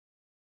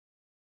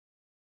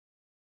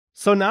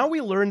So now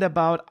we learned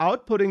about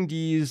outputting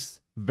these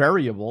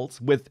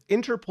variables with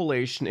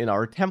interpolation in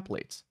our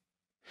templates.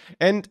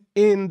 And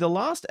in the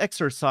last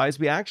exercise,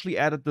 we actually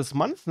added this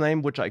month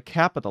name, which I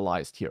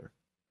capitalized here.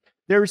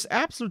 There is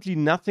absolutely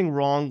nothing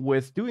wrong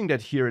with doing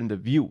that here in the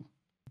view.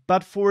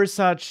 But for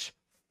such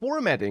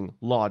formatting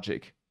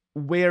logic,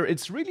 where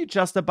it's really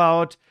just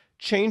about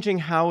changing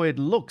how it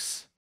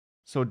looks,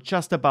 so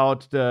just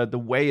about the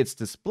way it's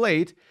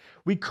displayed,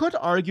 we could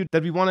argue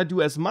that we want to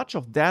do as much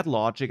of that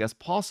logic as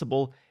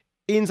possible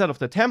inside of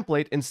the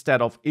template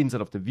instead of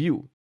inside of the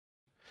view.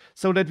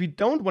 So that we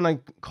don't want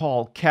to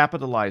call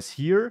capitalize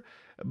here,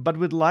 but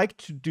would like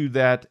to do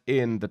that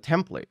in the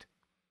template.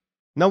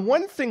 Now,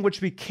 one thing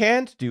which we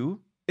can't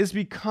do is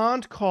we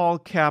can't call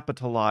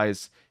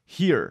capitalize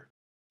here.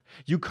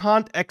 You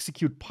can't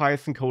execute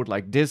Python code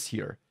like this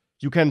here.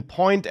 You can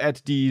point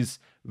at these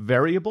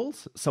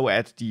variables, so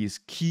at these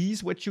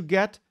keys which you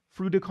get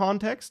through the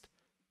context,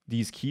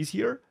 these keys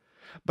here,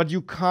 but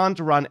you can't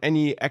run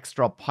any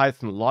extra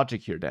Python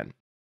logic here then.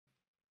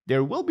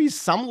 There will be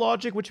some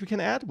logic which we can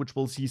add, which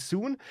we'll see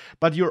soon,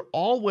 but you're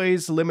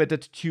always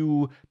limited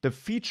to the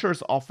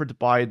features offered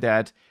by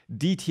that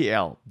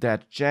DTL,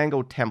 that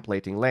Django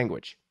templating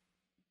language.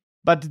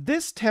 But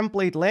this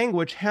template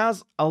language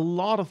has a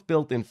lot of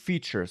built-in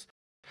features.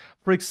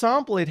 For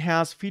example, it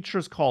has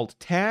features called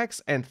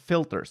tags and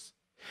filters.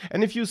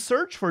 And if you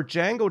search for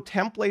Django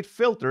template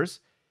filters,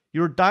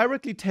 you're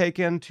directly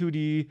taken to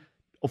the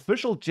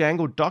official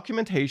Django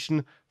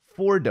documentation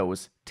for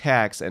those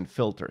tags and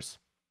filters.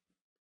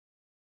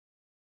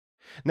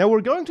 Now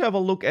we're going to have a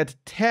look at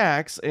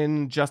tags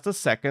in just a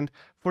second.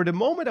 For the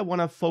moment, I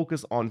want to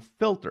focus on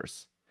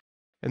filters.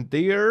 And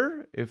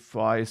there, if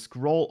I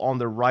scroll on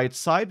the right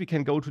side, we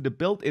can go to the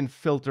built-in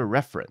filter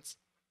reference.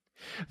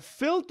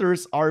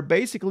 Filters are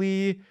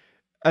basically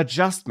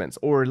adjustments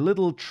or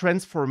little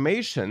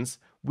transformations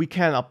we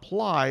can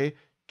apply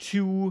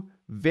to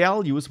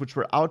values which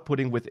we're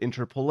outputting with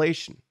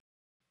interpolation.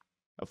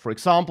 For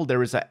example,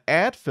 there is an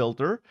add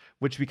filter,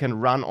 which we can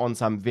run on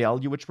some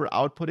value which we're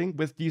outputting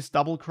with these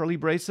double curly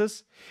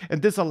braces.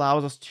 And this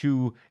allows us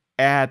to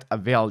add a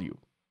value.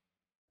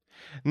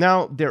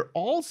 Now, there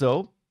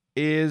also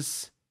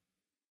is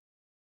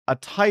a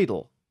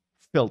title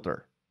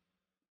filter,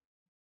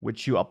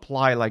 which you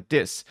apply like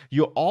this.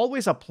 You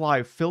always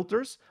apply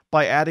filters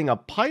by adding a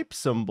pipe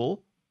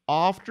symbol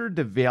after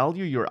the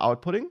value you're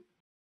outputting.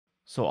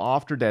 So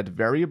after that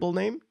variable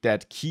name,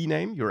 that key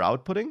name you're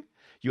outputting,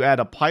 you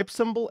add a pipe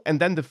symbol and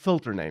then the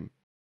filter name.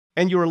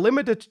 And you're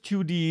limited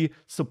to the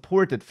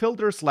supported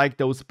filters like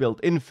those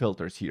built-in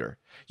filters here.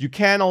 You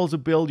can also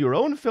build your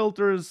own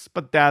filters,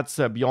 but that's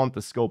beyond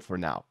the scope for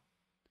now.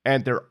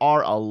 And there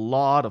are a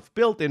lot of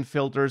built-in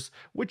filters,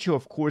 which you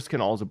of course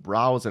can also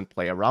browse and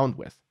play around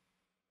with.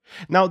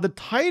 Now, the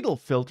title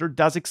filter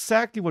does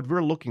exactly what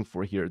we're looking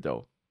for here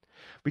though.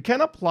 We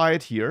can apply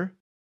it here.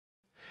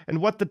 And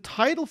what the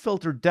title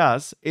filter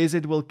does is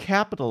it will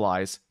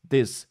capitalize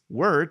this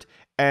word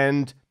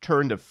and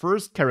turn the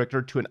first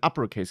character to an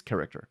uppercase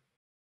character.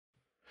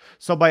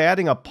 So by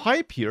adding a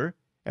pipe here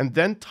and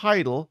then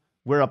title,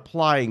 we're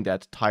applying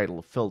that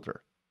title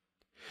filter.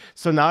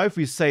 So now if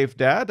we save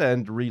that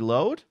and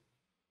reload,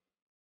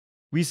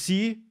 we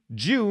see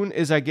June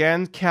is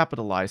again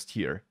capitalized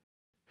here.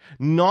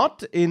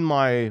 Not in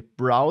my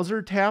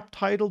browser tab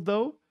title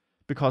though,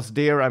 because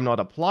there I'm not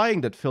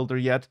applying that filter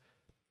yet.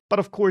 But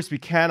of course, we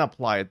can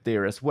apply it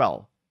there as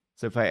well.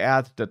 So if I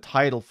add the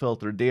title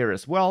filter there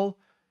as well,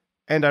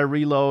 and I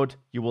reload,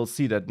 you will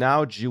see that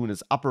now June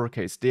is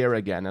uppercase there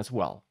again as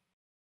well.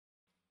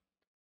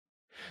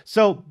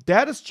 So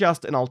that is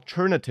just an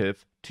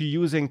alternative to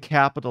using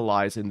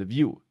capitalize in the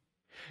view.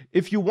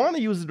 If you want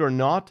to use it or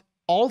not,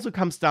 also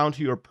comes down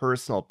to your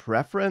personal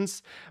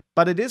preference,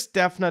 but it is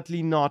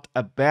definitely not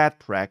a bad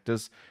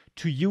practice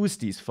to use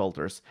these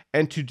filters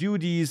and to do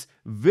these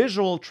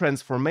visual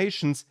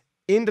transformations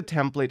in the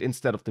template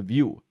instead of the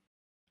view.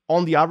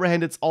 On the other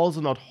hand, it's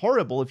also not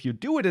horrible if you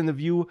do it in the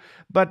view,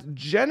 but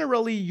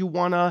generally you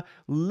want to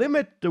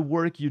limit the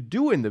work you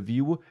do in the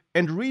view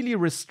and really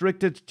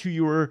restrict it to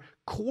your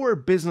core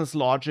business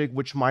logic,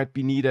 which might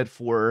be needed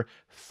for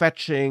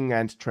fetching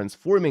and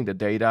transforming the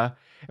data.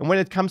 And when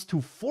it comes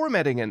to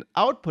formatting and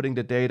outputting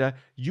the data,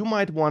 you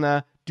might want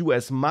to do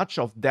as much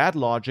of that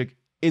logic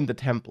in the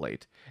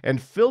template. And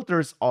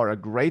filters are a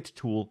great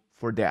tool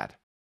for that.